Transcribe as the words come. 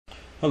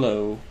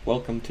Hello,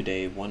 welcome to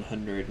day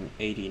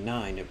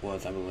 189 it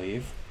was, I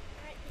believe.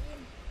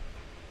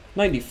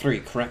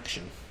 93,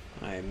 correction.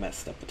 I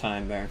messed up the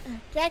time there.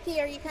 Jackie,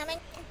 are you coming?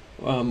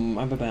 I'm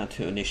about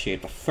to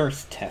initiate the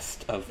first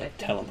test of the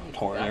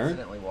teleporter.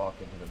 Accidentally walk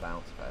into the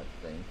bounce pad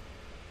thing.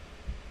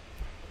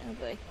 Oh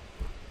boy.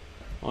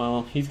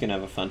 Well, he's gonna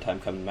have a fun time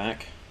coming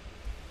back.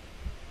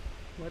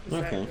 Where does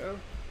that go?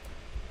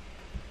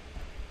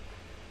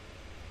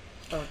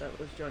 Oh, that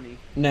was Johnny.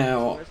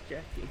 Now, Where's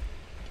Jackie?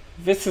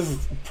 this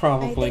is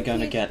probably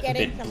gonna he's get a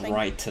bit something.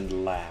 bright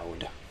and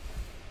loud.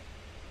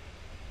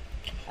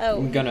 Oh.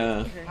 I'm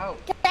gonna... How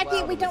Jackie,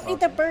 loud we are don't need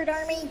the talking? bird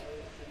army.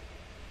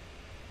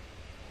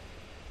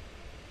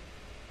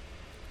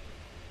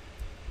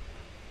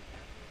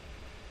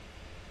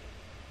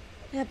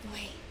 Oh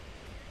boy.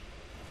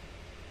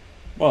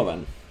 Well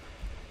then.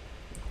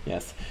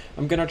 Yes.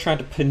 I'm gonna try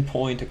to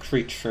pinpoint a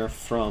creature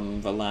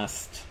from the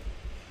last...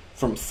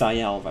 from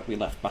Sayel that we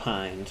left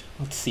behind.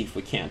 Let's see if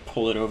we can't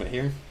pull it over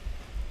here.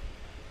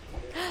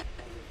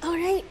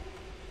 Alright.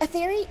 A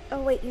theory?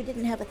 Oh wait, you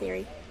didn't have a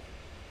theory.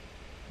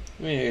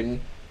 I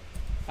mean,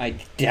 I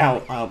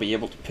doubt I'll be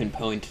able to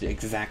pinpoint the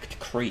exact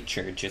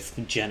creature, just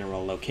the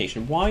general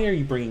location. Why are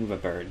you bringing the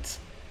birds?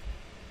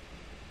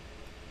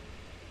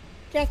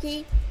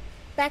 Jackie,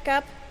 back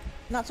up.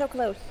 Not so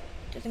close.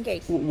 Just in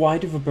case. Why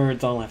do the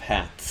birds all have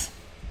hats?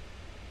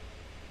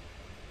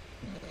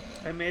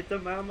 I made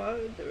them, Mama.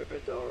 They're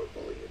adorable.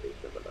 You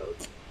leave them alone.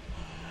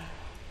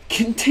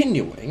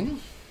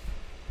 Continuing.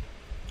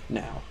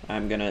 Now,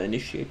 I'm gonna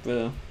initiate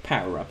the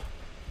power-up.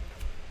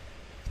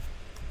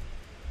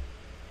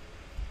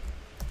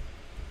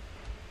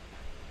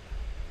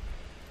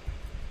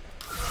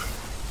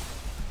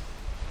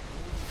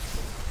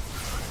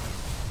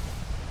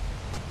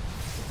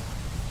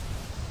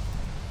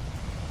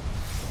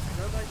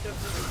 No, I don't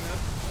really know.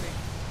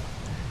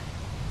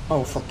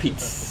 Oh, for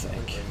Pete's That's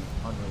completely sake.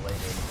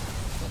 unrelated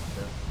with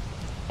this.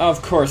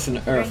 Of course, an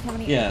Wondering earth... how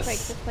many Yes.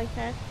 earthquakes this place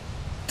has?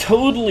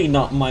 Totally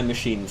not my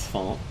machine's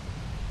fault.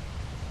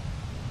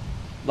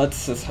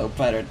 Let's just hope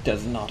that it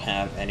does not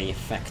have any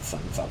effects on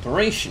its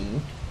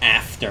operation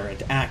after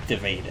it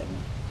activated.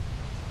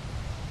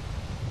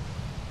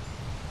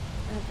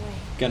 Oh boy.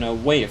 Gonna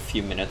wait a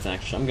few minutes,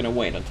 actually. I'm gonna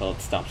wait until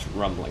it stops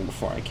rumbling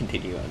before I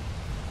continue it.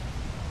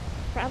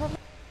 Probably.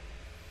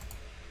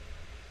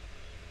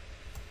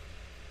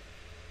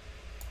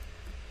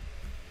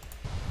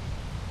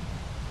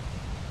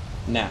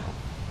 Now.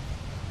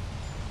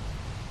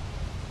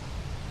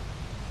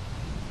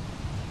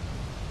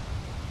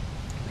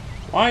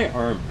 Why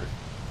armor?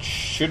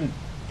 Shouldn't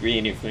be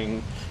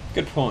anything.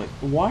 Good point.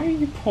 Why are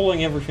you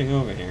pulling everything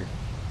over here?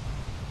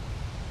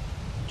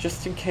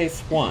 Just in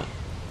case what?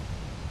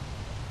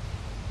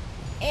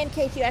 In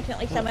case you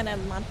accidentally summon a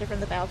monster from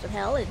the bowels of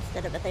hell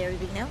instead of a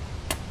Therizino. Yeah,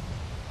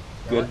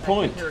 Good I keep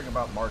point. hearing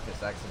about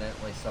Marcus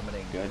accidentally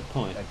summoning Good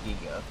point. a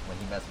Giga when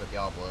he messed with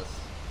Diablos.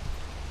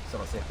 So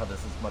I don't see how this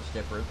is much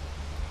different.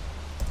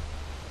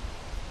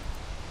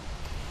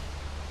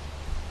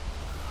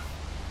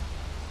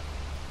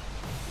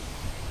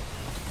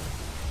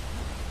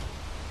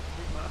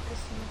 Did Marcus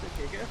need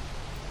a Giga?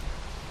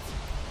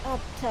 I'll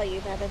tell you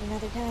about it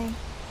another time.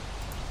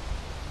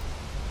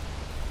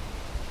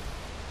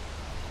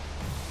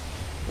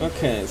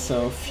 Okay,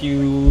 so a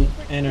few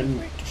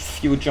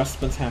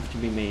adjustments have to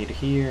be made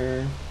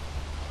here.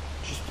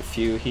 Just a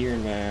few here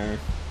and there.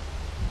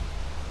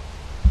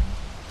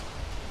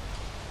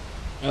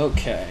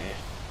 Okay.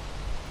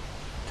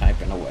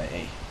 Typing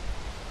away.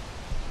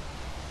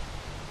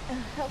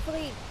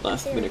 Hopefully.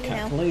 Last the minute Therizino-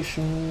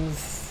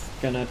 calculations.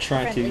 Gonna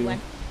try friendly to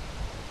one.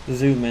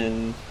 zoom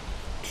in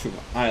to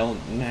aisle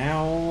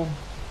now.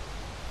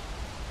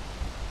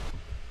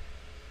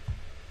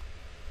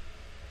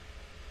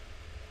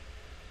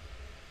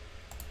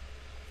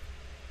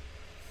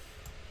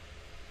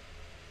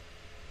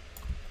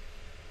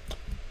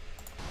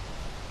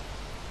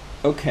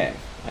 Okay,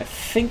 I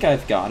think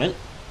I've got it.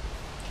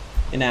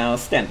 And now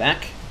stand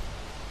back.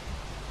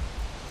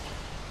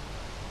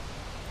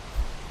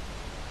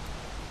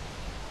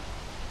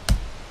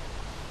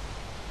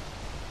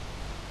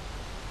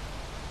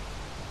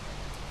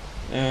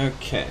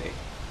 Okay.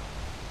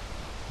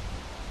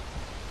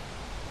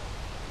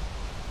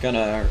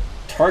 Gonna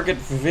target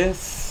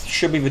this.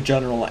 Should be the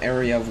general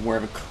area of where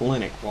the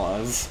clinic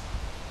was.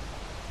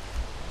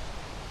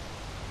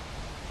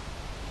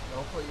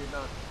 Hopefully you're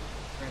not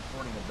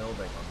transporting a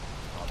building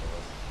on top of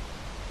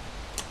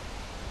us.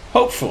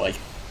 Hopefully.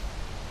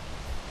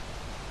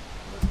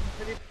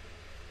 Pretty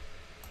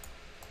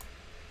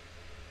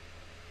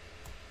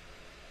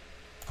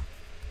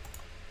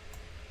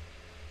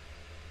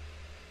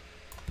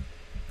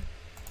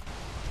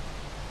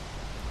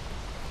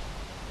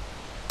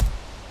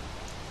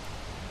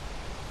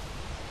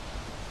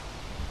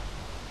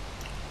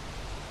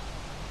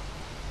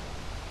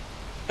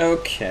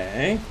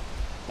Okay.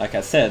 Like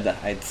I said,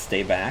 I'd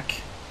stay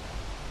back.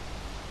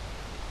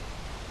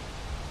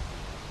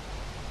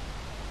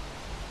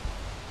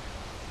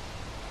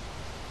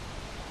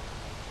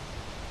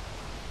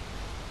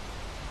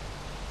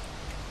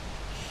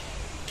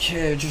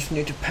 Okay, just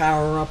need to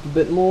power up a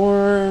bit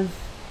more.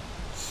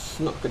 It's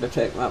not gonna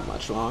take that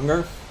much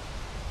longer.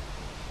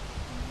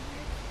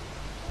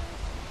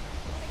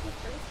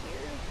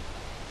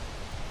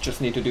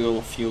 Just need to do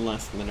a few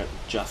last minute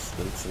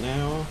adjustments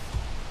now.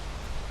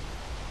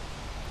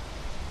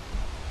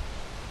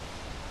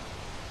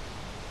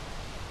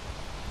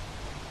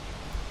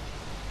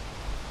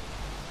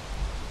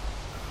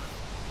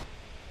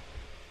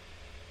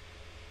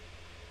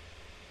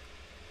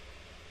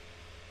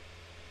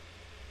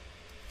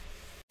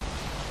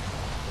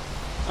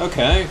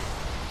 Okay.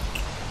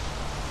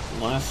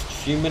 Last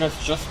few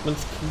minutes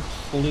adjustments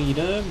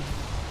completed. Is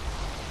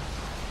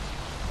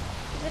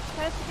it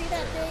supposed to be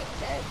that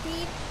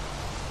deep?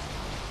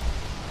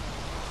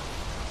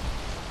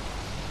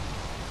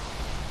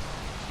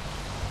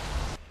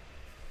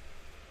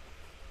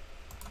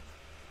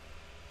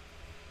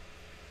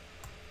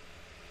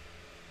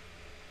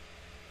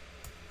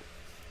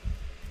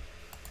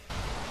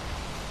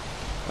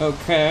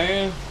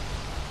 Okay.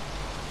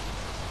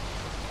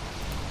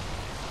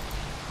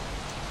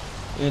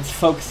 It's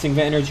focusing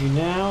the energy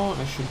now.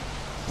 I should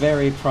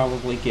very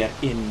probably get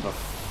in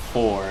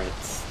before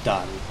it's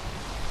done.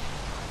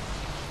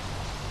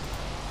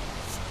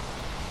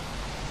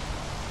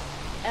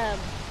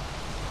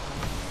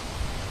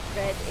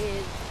 Red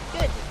is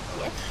good,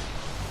 yes.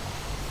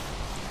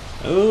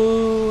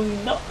 Oh,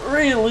 not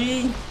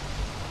really.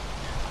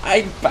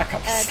 I'd back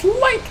up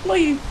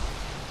slightly,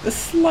 a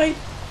slight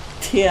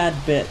tad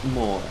bit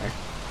more.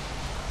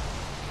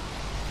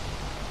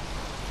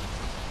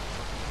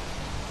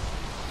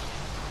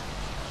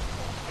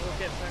 We'll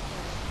get back on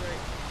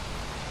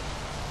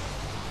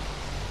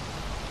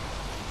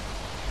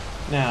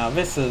the Now,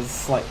 this is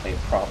slightly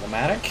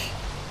problematic.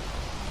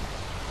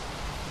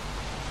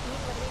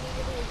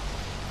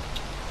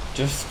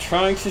 Just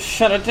trying to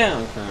shut it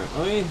down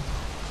currently.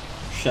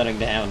 Shutting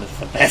down is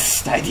the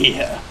best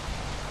idea.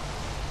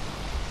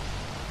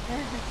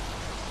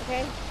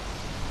 Okay.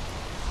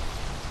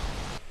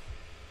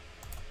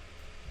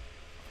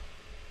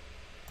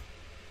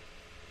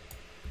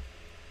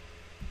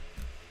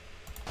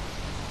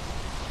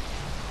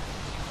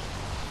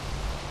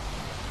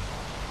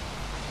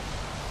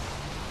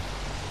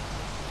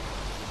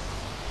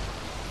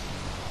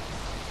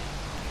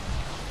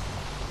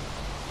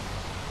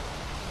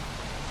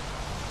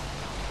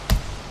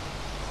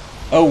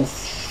 Oh,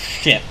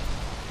 shit.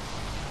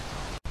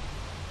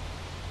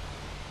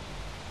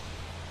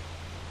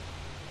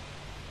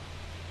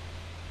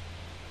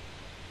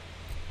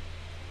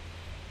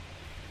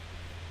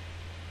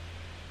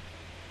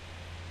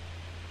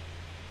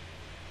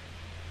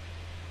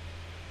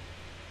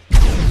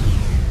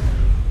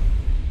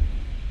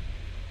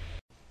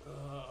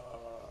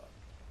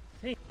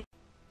 Hey.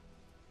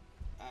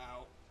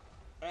 Ow.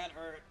 That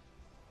hurt.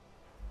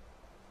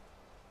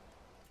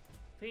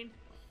 Fiend?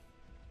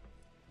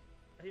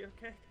 Are you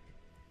okay?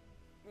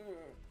 Come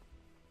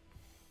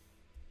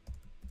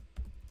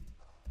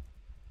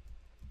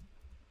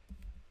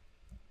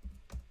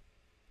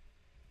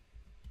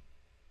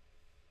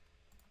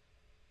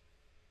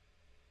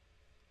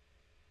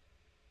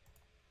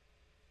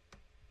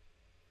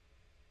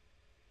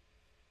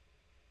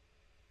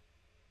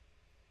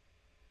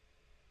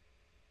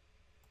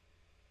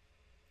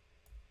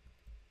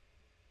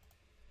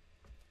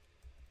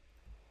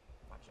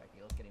on, Jackie,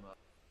 let's get him up.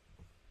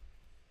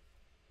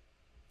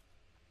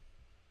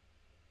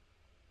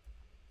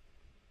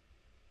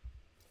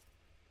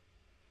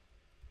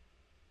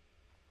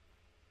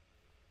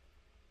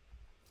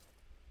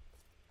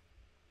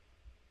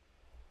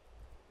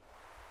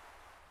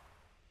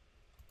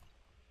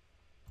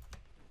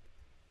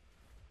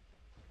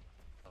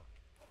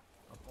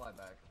 I'll fly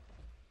back.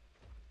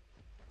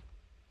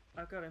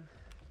 I've got him.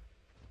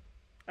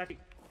 Actually,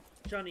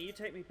 Johnny, you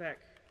take me back.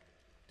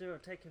 Do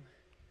it, take him.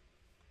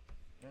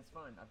 That's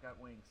fine, I've got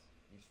wings.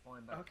 You're just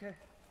flying back. Okay.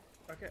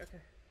 Okay.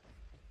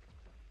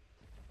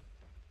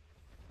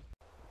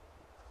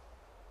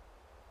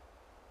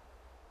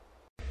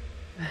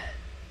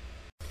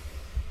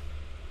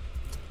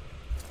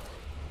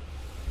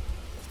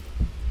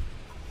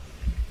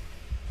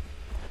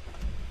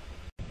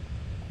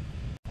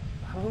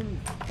 Oh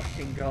my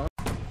fucking god.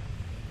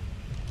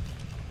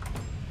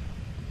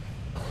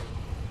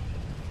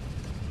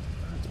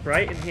 It's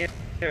bright in here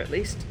at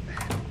least.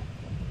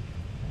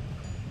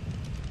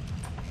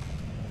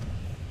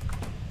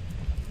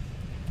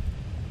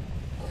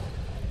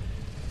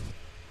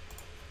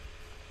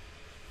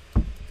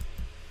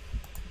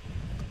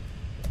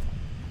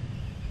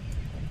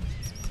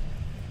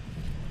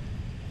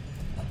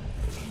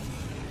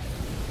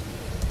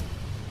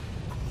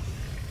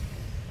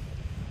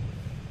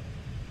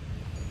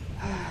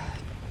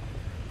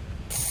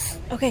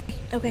 Okay.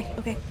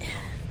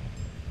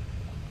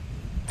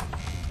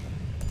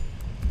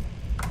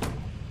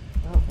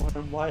 Well,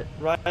 when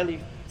Riley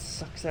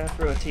sucks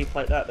after a teeth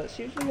like that, that's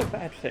usually a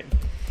bad thing.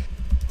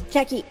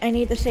 Jackie, I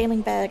need the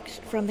sailing bags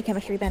from the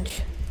chemistry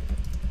bench.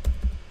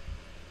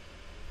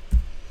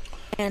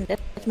 And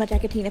as much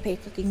Acatina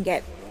paste as you can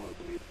get.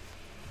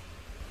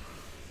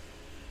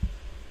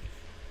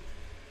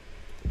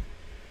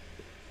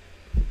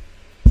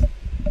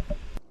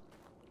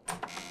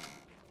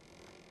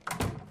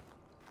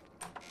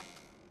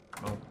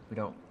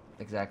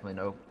 exactly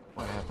know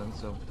what happened,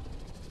 so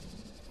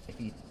if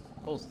he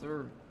pulls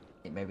through,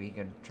 maybe he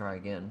can try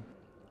again.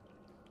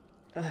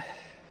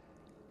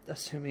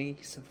 Assuming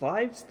he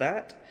survives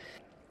that.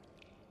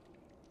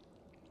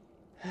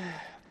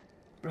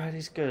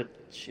 Riley's good.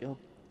 She'll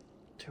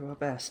do her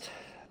best.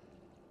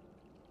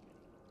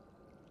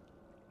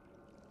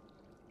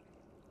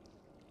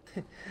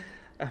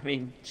 I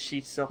mean, she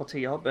saw to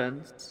your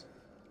burns.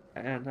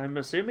 And I'm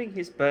assuming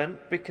he's burnt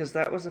because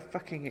that was a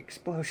fucking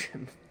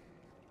explosion.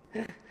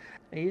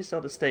 And you saw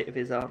the state of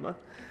his armor.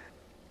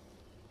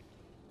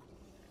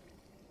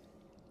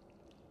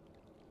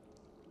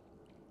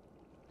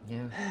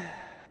 Yeah.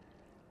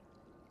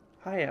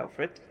 Hi,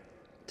 Alfred.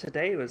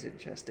 Today was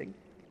interesting.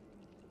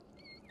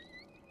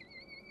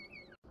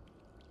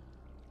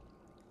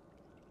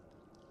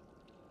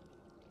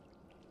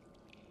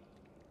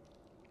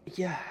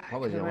 Yeah,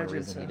 Probably I the can only imagine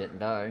reason he so. didn't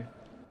die.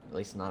 At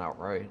least not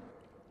outright.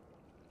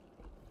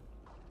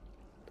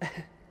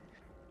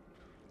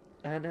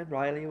 And then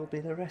Riley will be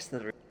the rest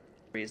of the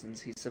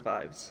reasons he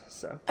survives,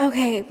 so.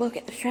 Okay, we'll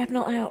get the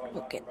shrapnel out.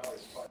 We'll get.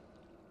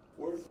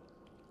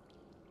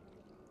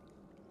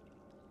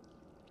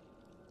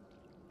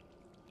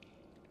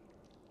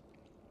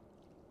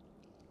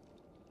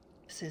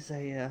 This is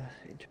a,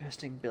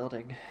 interesting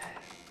building.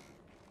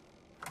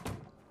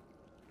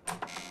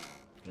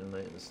 And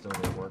it still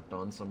being worked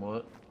on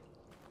somewhat.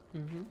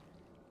 Mm-hmm.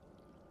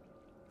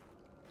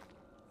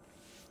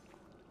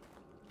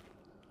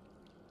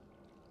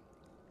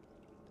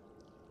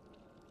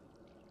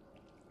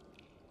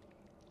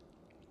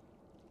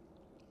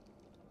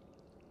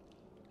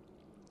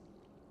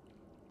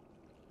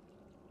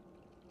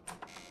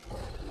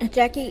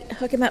 Jackie,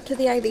 hook him up to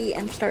the IV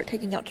and start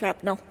taking out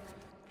shrapnel.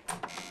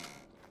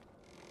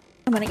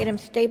 I'm gonna get him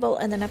stable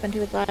and then up into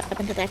his up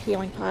into that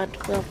healing pod.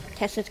 We'll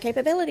test his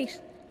capabilities.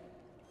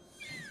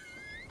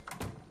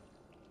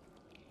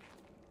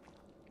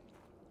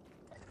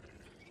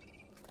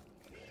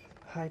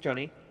 Hi,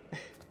 Johnny. I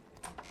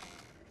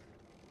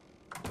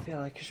feel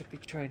like I should be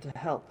trying to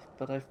help,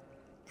 but I've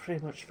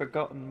pretty much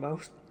forgotten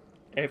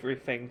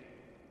everything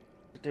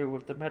to do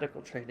with the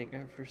medical training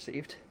I've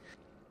received.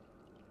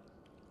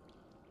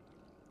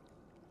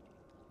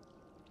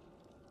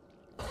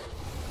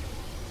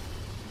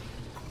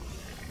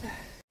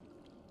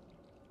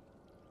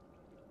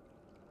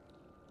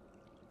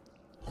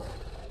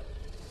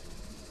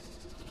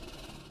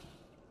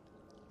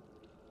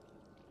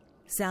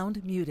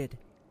 Sound muted.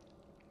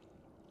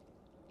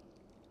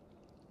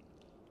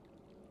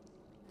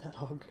 That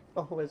dog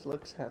always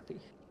looks happy.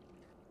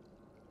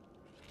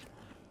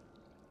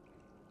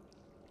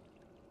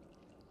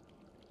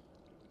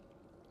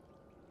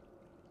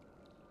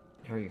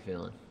 How are you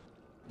feeling?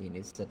 Do you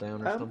need to sit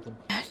down or something?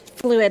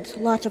 Fluids,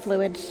 lots of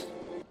fluids.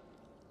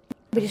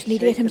 We just need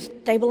to get him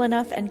stable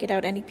enough and get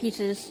out any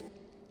pieces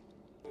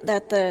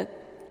that the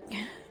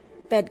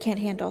bed can't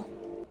handle.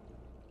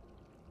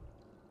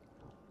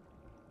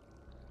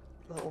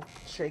 A little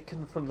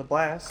shaken from the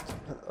blast,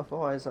 but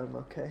otherwise I'm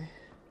okay.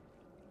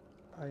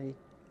 I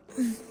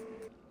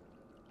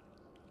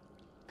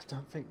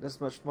don't think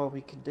there's much more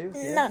we can do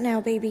here. Not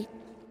now, baby.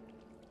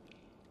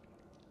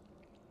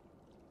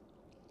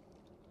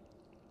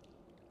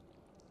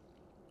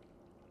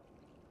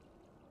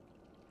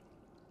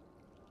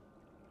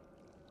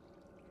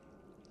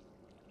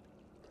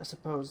 I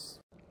suppose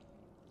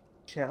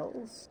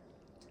shells?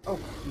 Oh,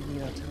 you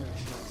mean artillery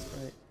shells,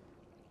 right?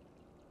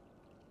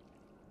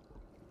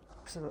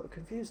 I was a little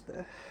confused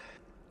there.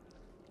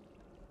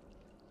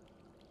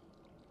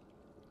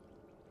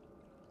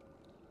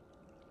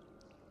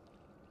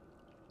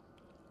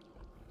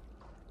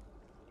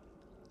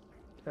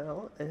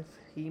 Well, if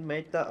he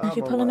made that As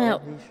you armor pull him well,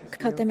 out, he should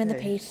cut be them in the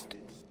okay. paste.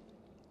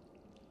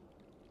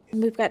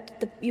 We've got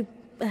the you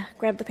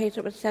grab the paste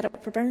that was set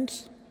up for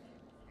burns.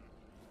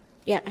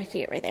 Yeah, I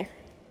see it right there.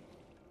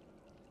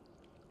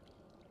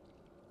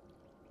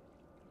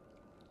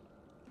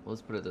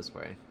 Let's put it this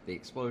way. The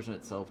explosion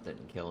itself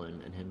didn't kill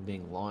him, and him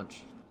being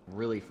launched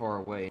really far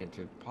away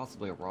into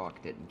possibly a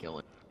rock didn't kill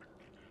him.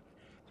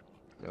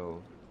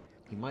 So,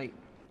 he might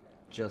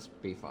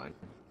just be fine.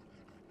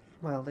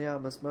 Well, the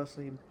armor's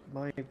mostly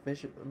my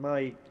vision,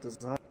 my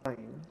design.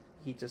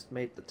 He just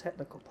made the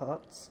technical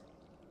parts.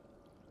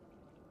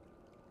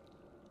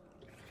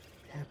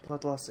 Yeah,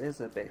 blood loss is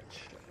a bitch.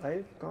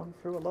 I've gone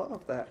through a lot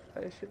of that.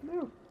 I should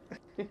know.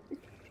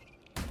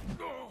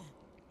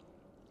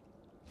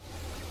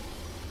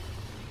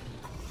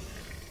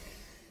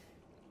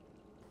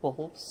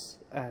 Wolves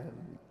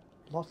and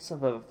lots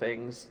of other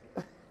things.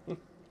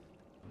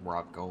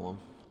 Rock Golem.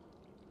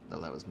 No,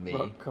 that was me,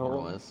 Rock more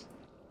or Golem. less.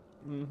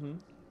 Mm-hmm.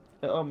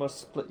 It almost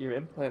split your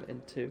implant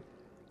in two.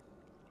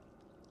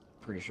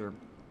 Pretty sure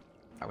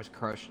I was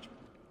crushed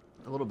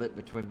a little bit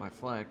between my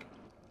flak.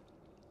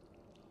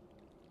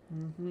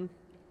 Mm-hmm.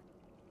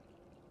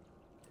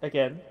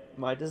 Again,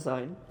 my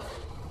design.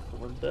 I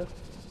wonder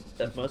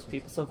that most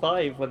people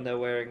survive when they're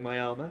wearing my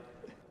armor.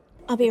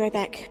 I'll be right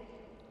back.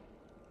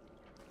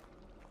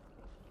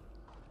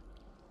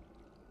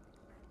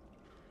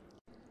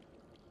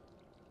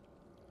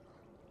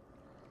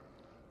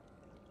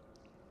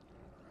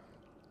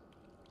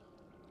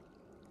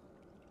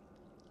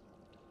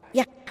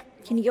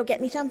 Can you go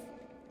get me some?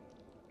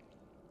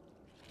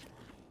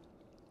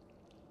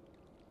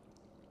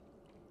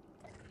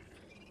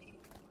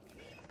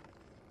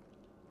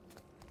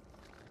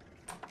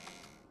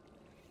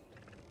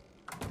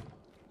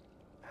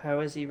 How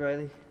is he,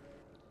 Riley?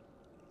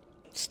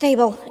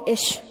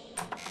 Stable-ish.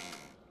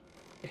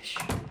 Ish.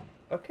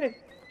 Okay,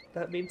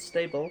 that means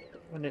stable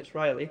when it's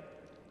Riley.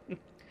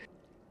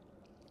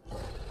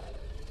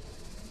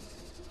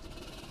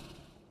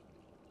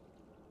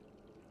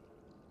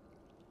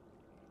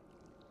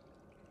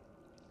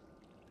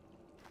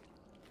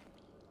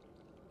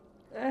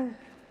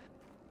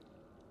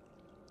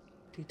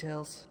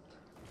 Details.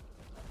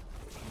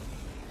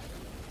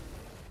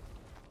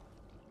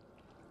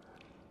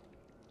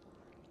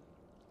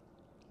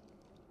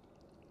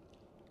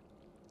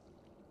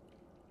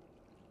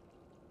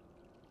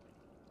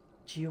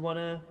 Do you want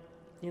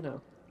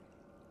to,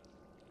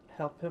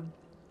 help him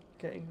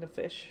getting the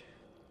fish?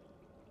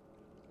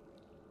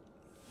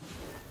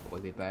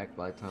 We'll be back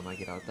by the time I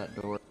get out that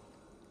door.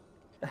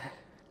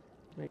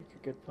 Make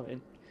a good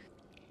point.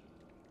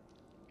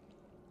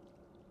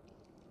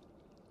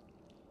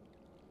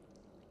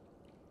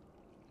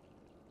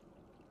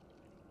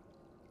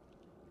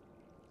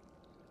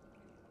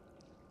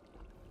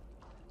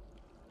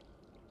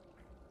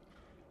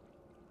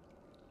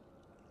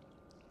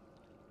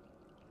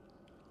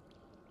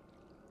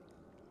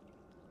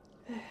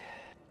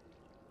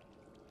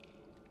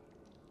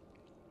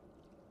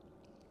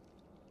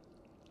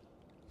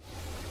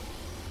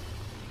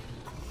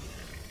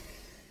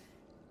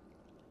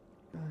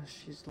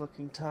 She's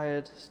looking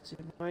tired. Do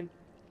you mind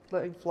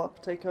letting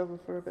Flop take over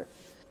for a bit?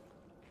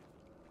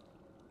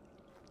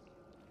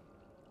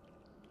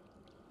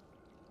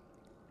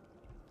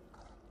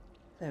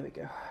 There we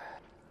go.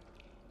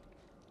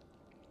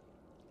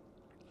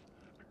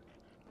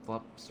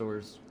 Flop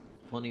stores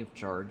plenty of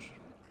charge.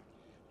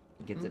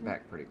 Gets it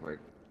back pretty quick.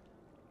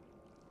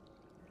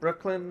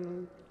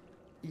 Brooklyn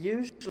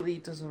usually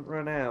doesn't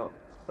run out,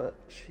 but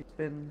she's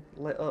been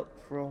lit up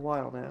for a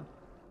while now.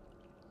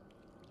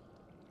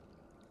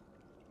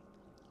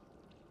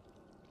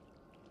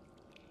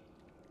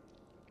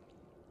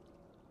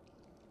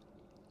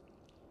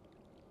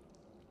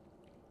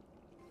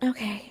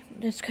 Okay,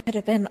 this could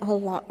have been a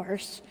lot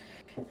worse.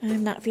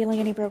 I'm not feeling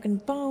any broken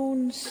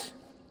bones.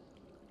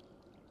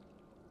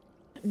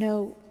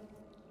 No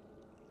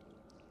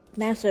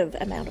massive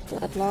amount of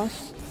blood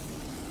loss.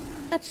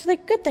 That's the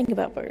good thing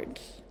about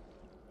birds.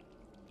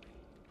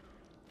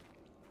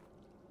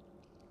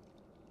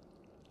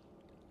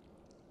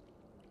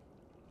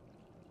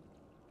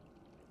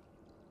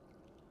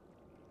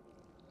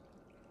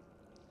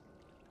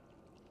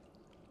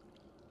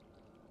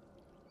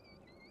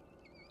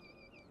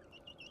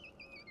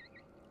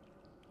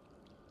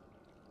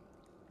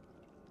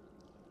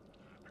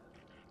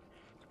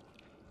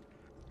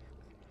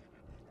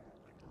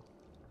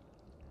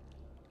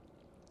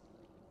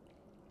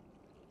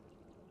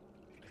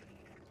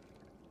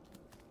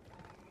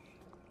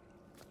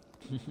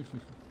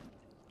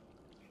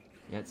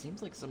 Yeah, it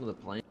seems like some of the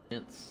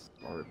plants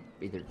are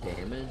either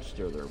damaged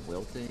or they're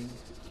wilting.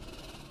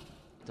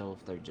 So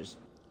if they're just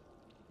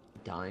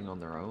dying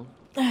on their own.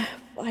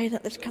 Why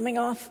isn't this coming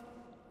off?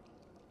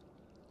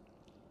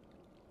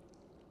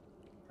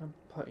 I'm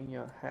putting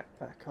your hat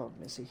back on,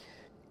 Missy.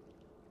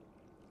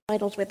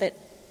 Vitals with it.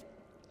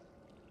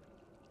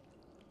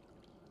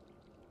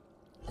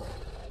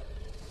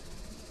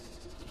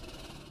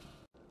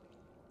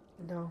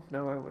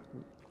 No, I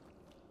wouldn't.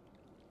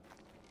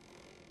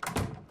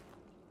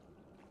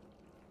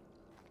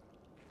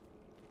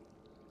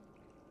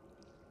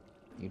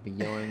 You'd be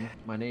yelling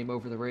my name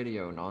over the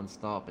radio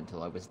non-stop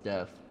until I was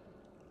deaf.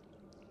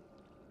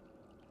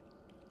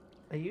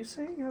 Are you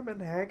saying I'm a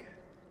nag?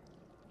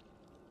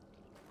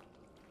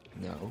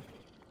 No.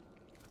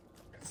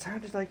 It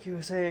sounded like you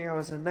were saying I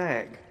was a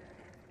nag.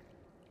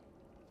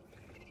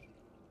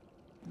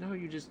 No,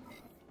 you just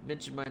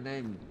mentioned my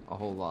name a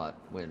whole lot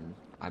when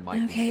I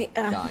might Okay, be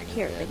dying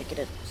here, of let me death. get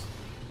it.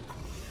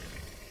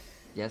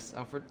 Yes,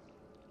 Alfred?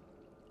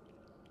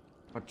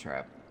 What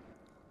trap?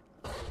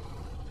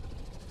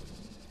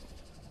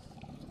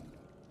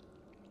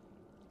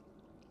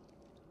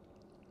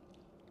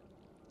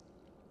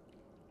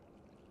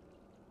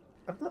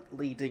 I'm not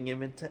leading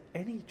him into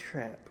any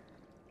trap.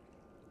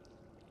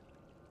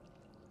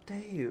 Dare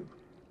you?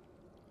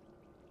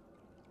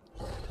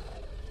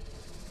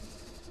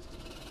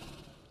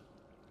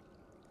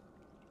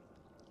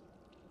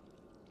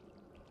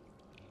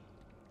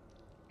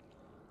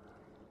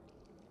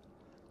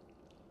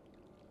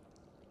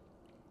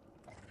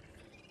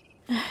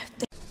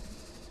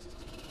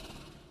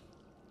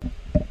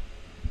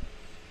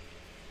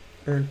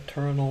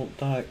 Internal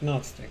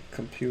diagnostic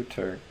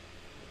computer.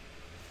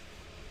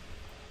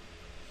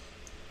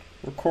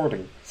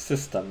 Recording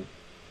system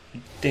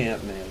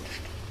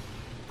damaged.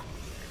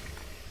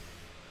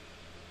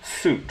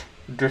 Suit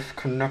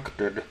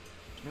disconnected.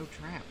 No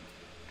trap.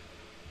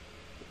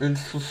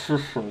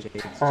 Insufficient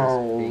Jade's just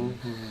power. being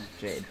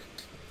Jade.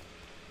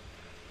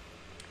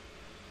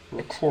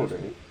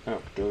 Recording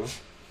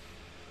active.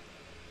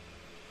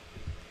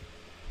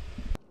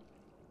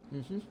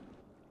 Mm-hmm.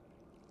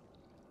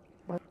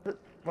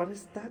 What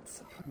is that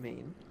supposed to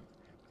mean?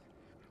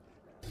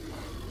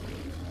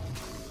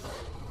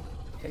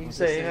 Are you Just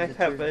saying I that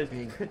have you're a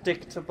being-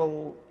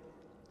 predictable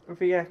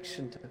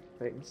reaction to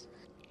things?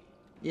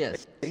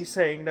 Yes. Are you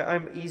saying that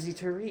I'm easy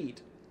to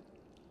read?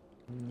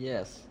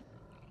 Yes.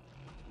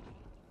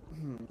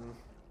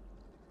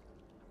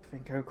 I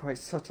think I'm quite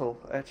subtle,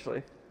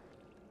 actually.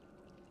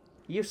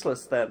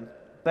 Useless, then.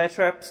 Bear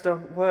traps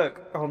don't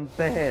work on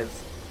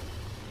bears.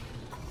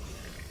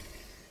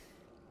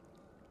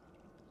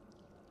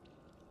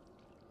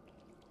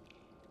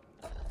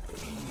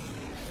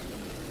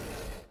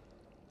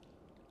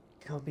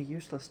 Can't be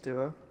useless,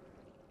 duo.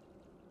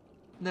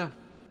 No.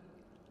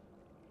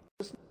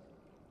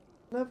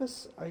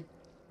 Nervous, I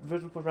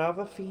would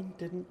rather Fiend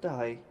didn't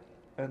die,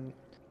 and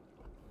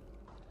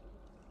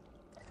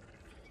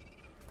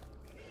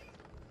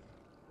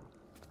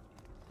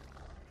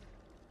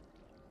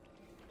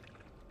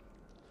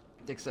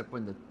Except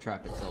when the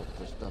trap itself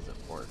just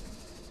doesn't work.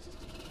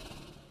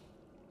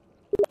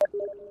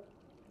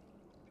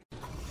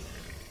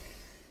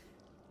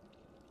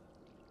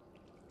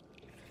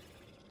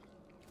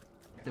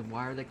 Then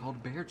why are they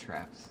called bear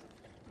traps?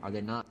 Are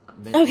they not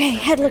meant to Okay,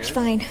 trap head looks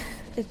bears? fine.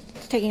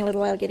 It's taking a little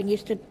while getting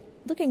used to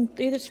looking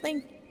through this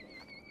thing.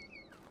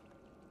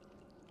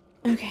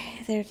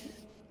 Okay, there's...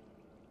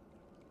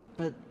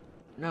 But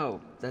no,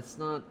 that's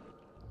not.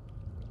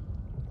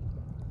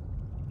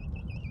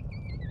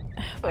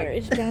 Where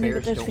is Johnny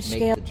with Bears those don't fish make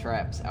scale? the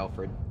traps,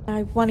 Alfred.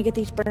 I want to get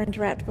these burns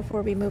wrapped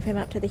before we move him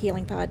out to the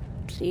healing pod.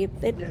 See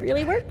if it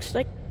really works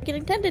like it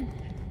intended.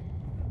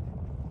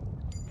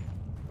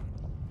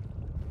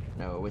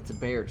 No, it's a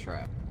bear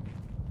trap.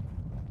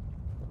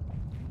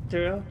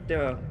 duo.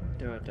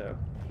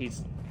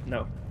 He's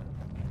no.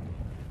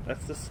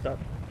 Let's just stop.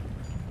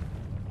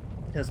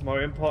 There's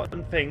more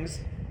important things,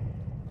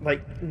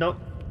 like not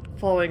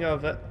falling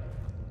over.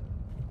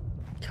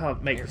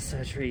 Can't make the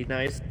surgery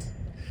nice.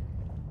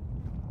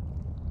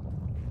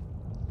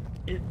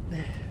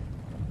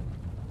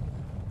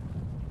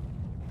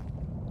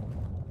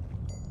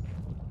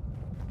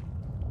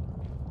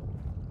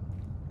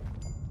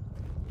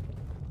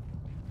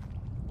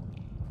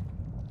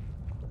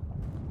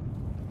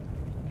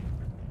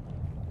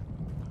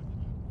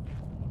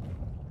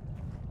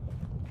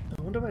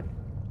 I wonder what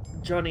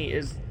Johnny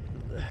is.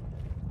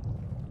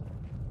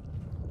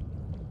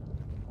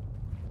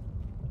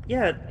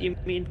 Yeah, you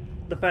mean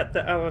the fact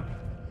that our,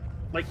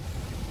 like,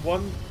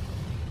 one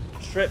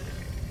trip,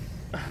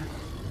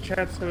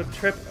 chance of a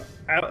trip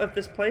out of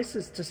this place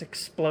has just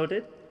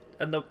exploded,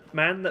 and the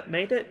man that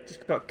made it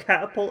just got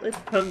catapulted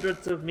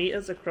hundreds of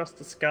meters across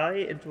the sky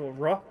into a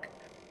rock?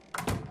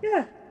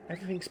 Yeah,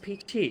 everything's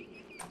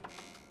peachy.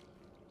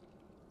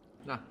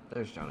 Nah,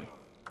 there's Johnny.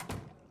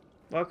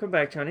 Welcome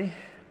back, Johnny.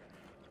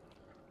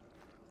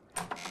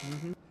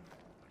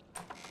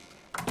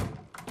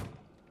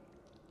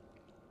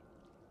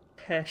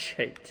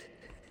 Pear-shaped.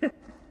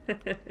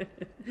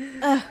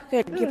 Oh,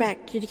 good, you're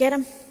back. Did you get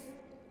him?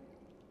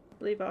 I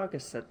believe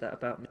Argus said that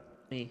about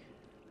me.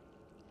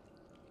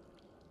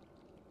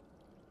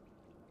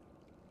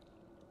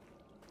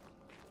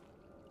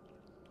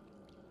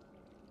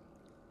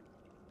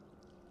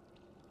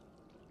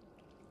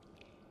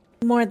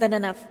 More than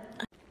enough.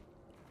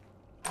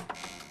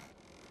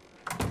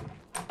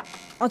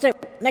 Also,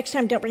 next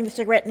time don't bring the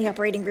cigarette in the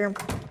operating room.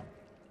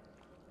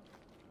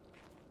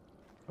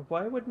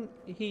 Why wouldn't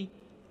he?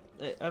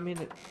 I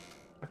mean,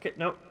 okay,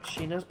 no,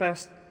 she knows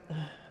best.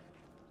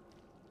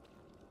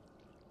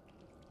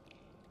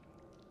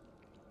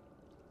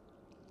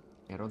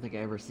 I don't think I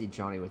ever see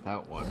Johnny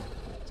without one.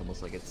 It's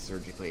almost like it's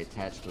surgically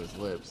attached to his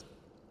lips.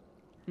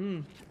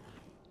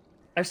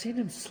 I've seen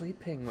him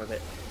sleeping with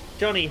it.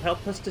 Johnny,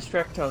 help us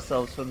distract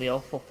ourselves from the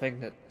awful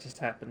thing that just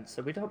happened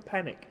so we don't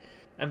panic.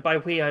 And by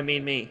we, I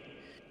mean me.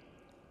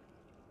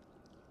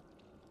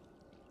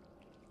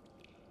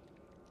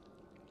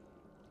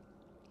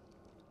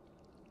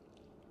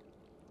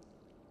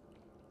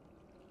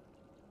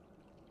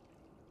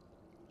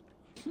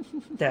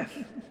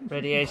 Death.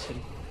 Radiation.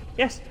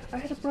 Yes, I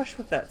had a brush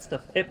with that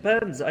stuff. It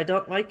burns. I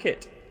don't like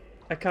it.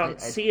 I can't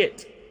see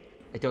it.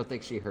 I don't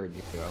think she heard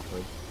you,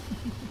 Alfred.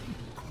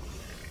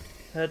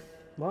 Heard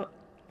what?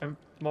 I'm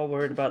more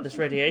worried about this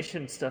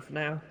radiation stuff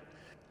now.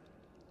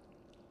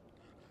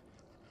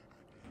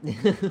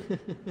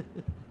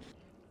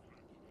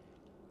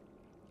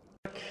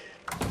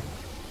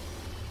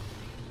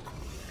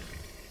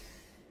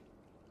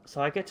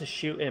 So I get to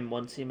shoot him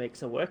once he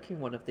makes a working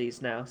one of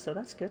these now, so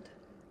that's good.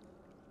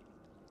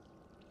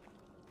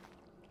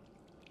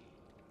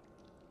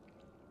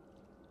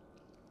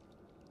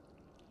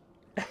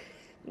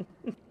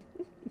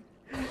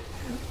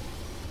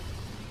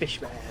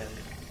 Fishman.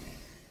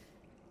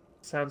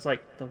 Sounds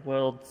like the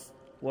world's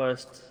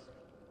worst,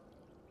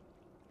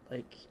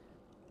 like,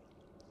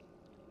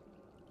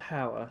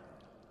 power.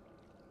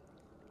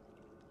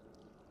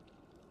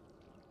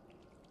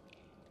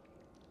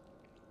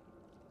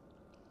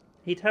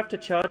 He'd have to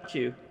charge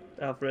you,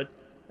 Alfred.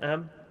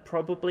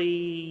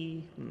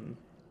 Probably...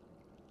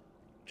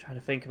 Trying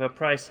to think of a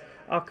price.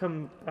 I'll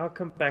come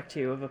back to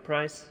you with a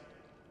price.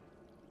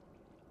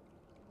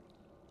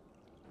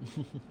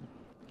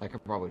 I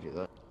could probably do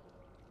that.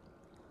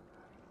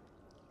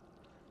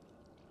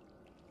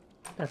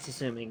 That's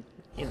assuming,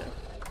 you know.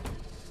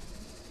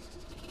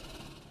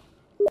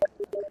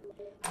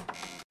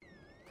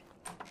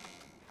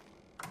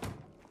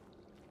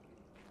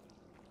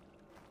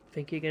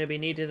 Think you're gonna be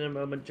needed in a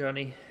moment,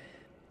 Johnny.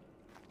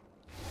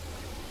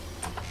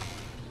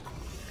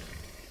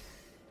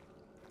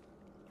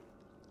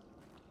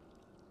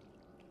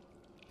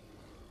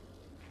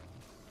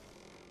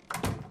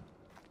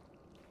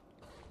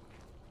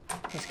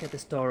 Let's get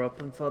this door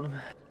open for them.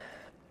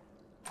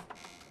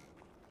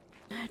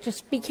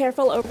 Just be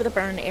careful over the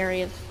burn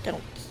areas.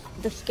 Don't.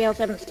 The scales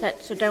haven't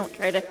set, so don't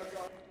try to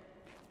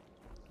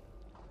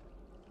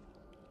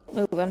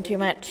move them too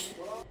much.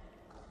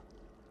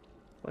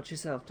 Watch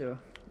yourself, Duo.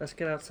 Let's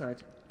get outside.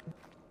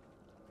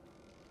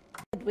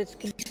 It was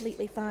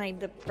completely fine.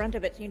 The front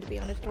of it seemed to be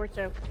on his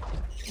torso.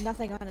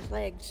 Nothing on his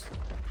legs.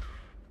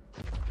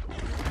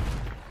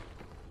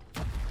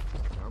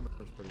 Armor's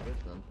pretty good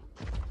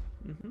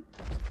then.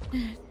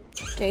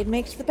 Jade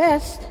makes the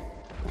best.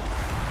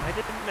 I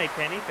didn't make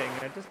anything.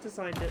 I just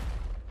designed it.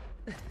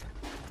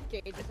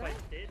 Jade If I designed.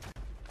 did.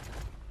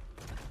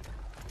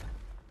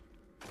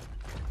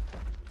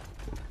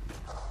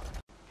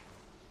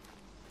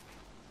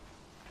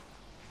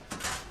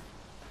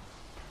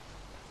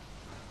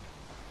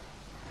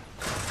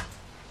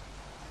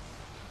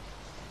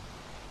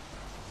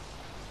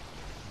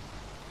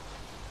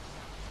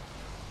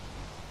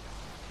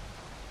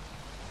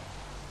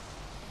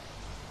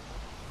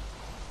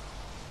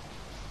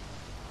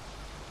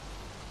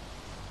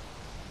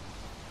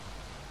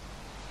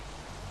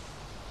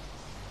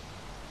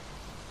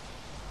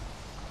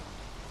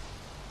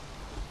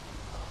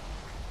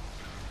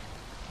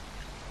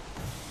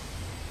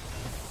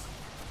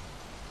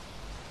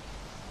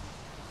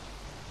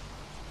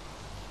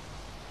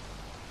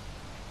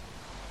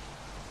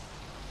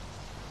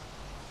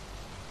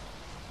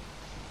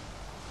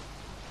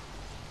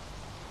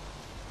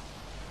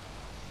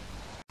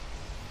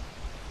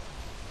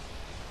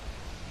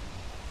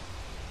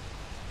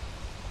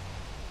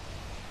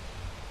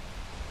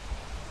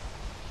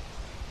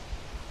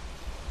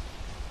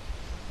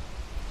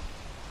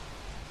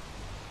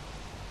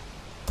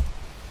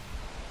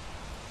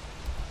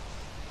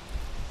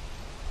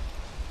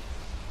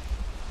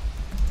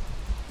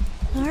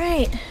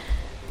 Alright.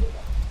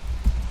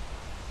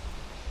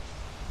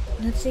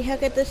 Let's see how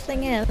good this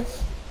thing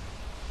is.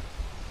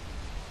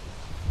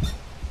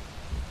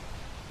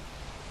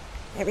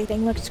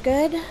 Everything looks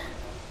good.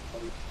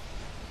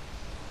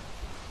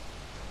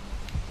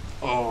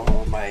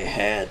 Oh, my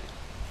head.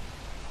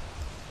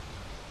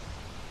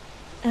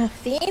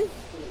 Fiend?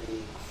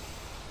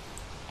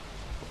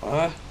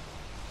 What?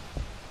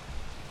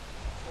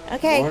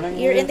 Okay, Morning,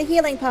 you're in Edith. the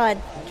healing pod.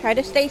 Try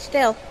to stay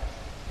still.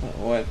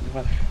 What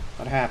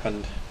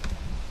happened?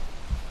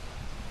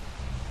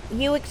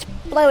 You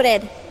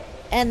exploded,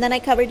 and then I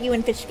covered you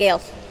in fish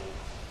scales.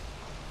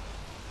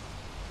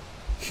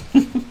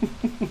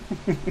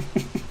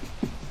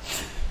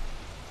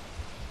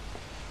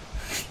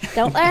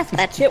 Don't laugh,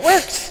 that shit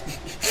works.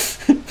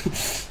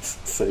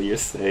 So you're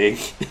saying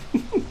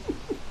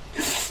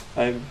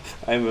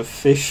I'm a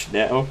fish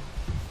now?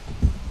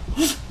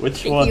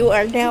 Which one? You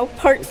are now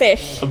part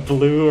fish. A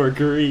blue or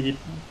green?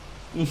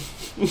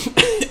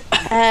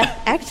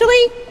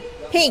 Actually,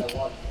 pink.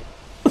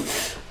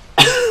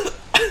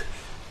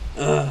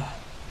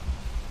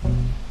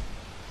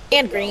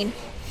 And green.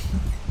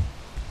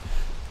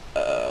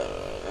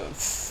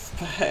 It's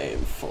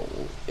painful,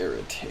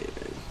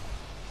 irritating.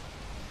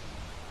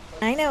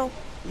 I know.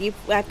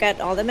 I've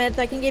got all the meds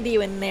I can give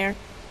you in there.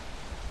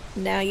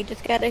 Now you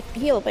just gotta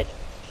heal, but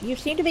you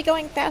seem to be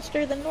going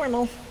faster than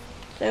normal.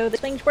 So this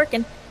thing's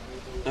working.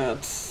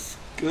 That's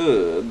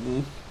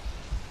good.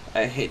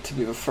 I hate to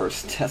be the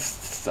first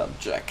test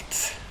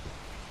subject.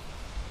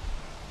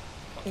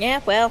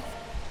 Yeah, well.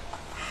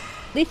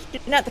 At least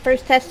you're not the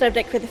first test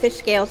subject for the fish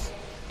scales.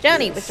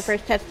 Johnny was the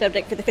first test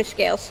subject for the fish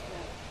scales.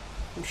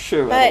 I'm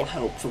sure that'll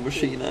help the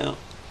machine out.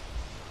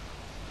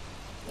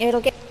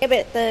 It'll give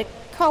it the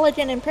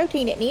collagen and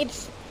protein it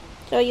needs,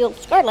 so you'll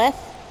scar less.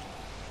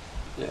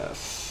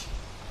 Yes.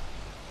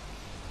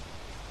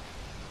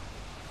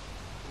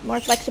 More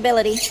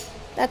flexibility.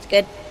 That's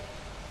good.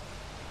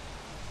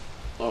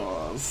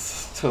 Oh, I'm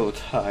so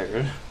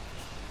tired.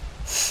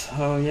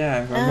 So yeah,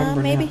 I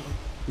remember maybe. now.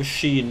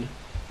 Machine.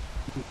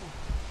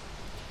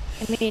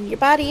 I mean, your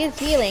body is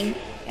healing.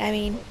 I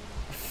mean,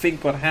 I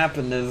think what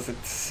happened is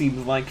it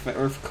seems like the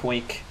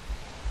earthquake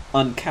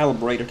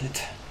uncalibrated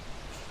it.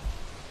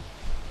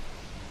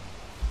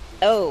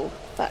 oh,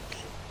 fuck.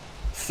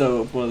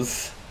 So it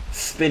was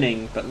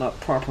spinning, but not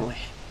properly.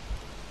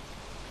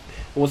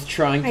 It was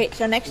trying. Alright,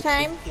 so next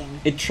time,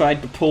 It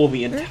tried to pull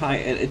the entire.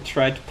 It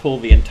tried to pull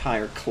the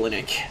entire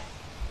clinic.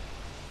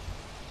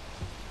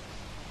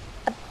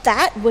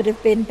 that would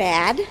have been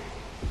bad.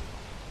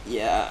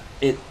 Yeah,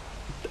 it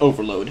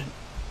overloaded.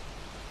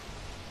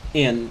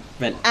 And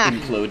then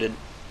imploded.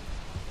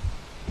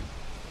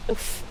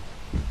 Oof.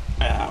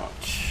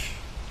 Ouch.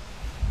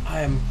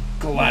 I am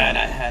glad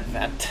I had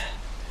that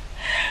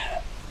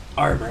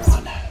armor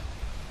on.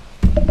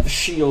 The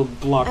shield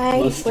blocked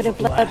most of the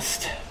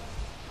blast.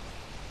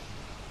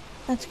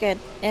 That's good.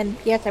 And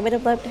yes, I would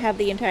have loved to have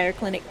the entire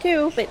clinic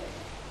too, but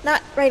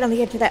not right on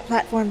the edge of that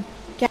platform.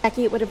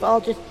 Jackie, it would have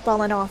all just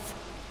fallen off.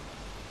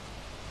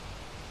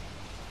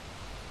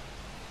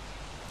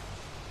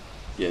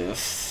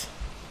 Yes.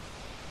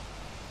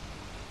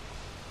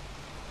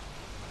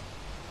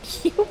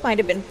 You might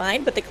have been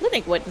fine, but the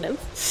clinic wouldn't have.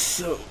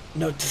 So,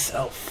 note to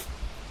self.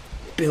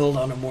 Build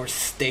on a more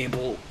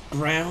stable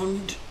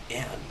ground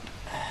and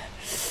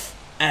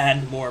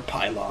add more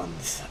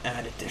pylons.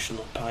 Add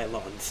additional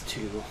pylons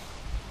to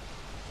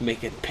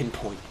make it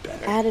pinpoint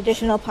better. Add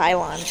additional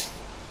pylons.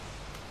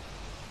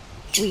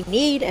 We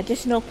need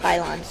additional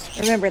pylons.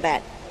 Remember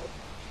that.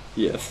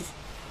 Yes.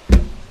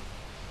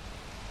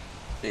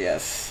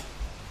 Yes.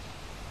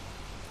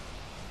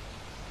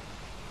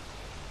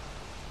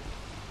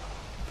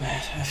 But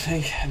I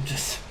think I'm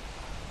just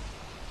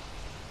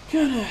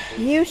gonna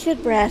You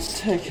should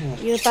rest. take a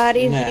Your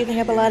body is nap using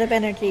up a lot of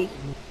energy.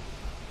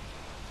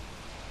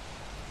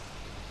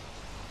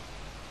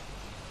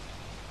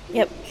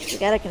 Yep, you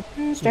gotta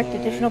construct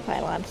additional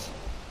pylons.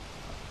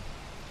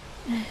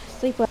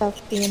 Sleep well,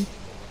 Ian.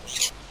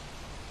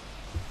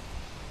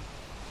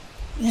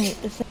 Right,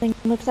 this thing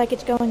looks like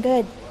it's going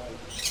good.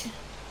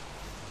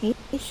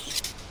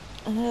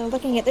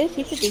 Looking at this,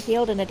 he should be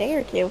healed in a day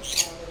or two.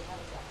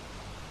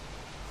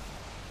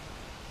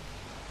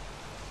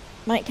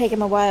 Might take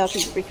him a while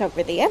to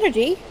recover the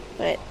energy,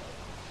 but...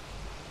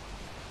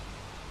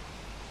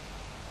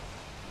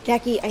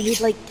 Jackie, I need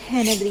like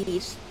 10 of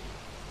these.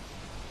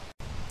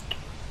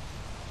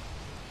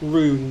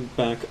 Rune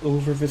back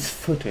over this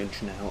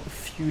footage now, a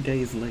few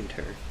days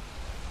later.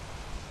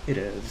 It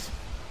is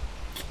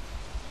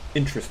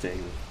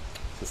interesting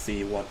to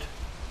see what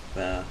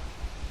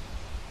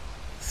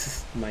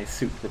my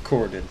suit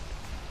recorded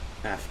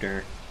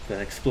after the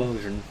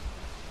explosion.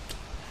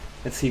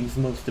 It seems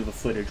most of the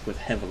footage was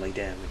heavily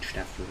damaged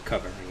after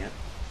recovering it.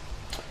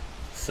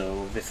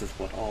 So this is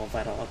what all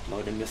that I'll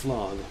upload in this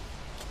log.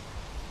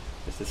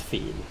 This is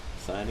Feed,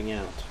 signing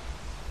out.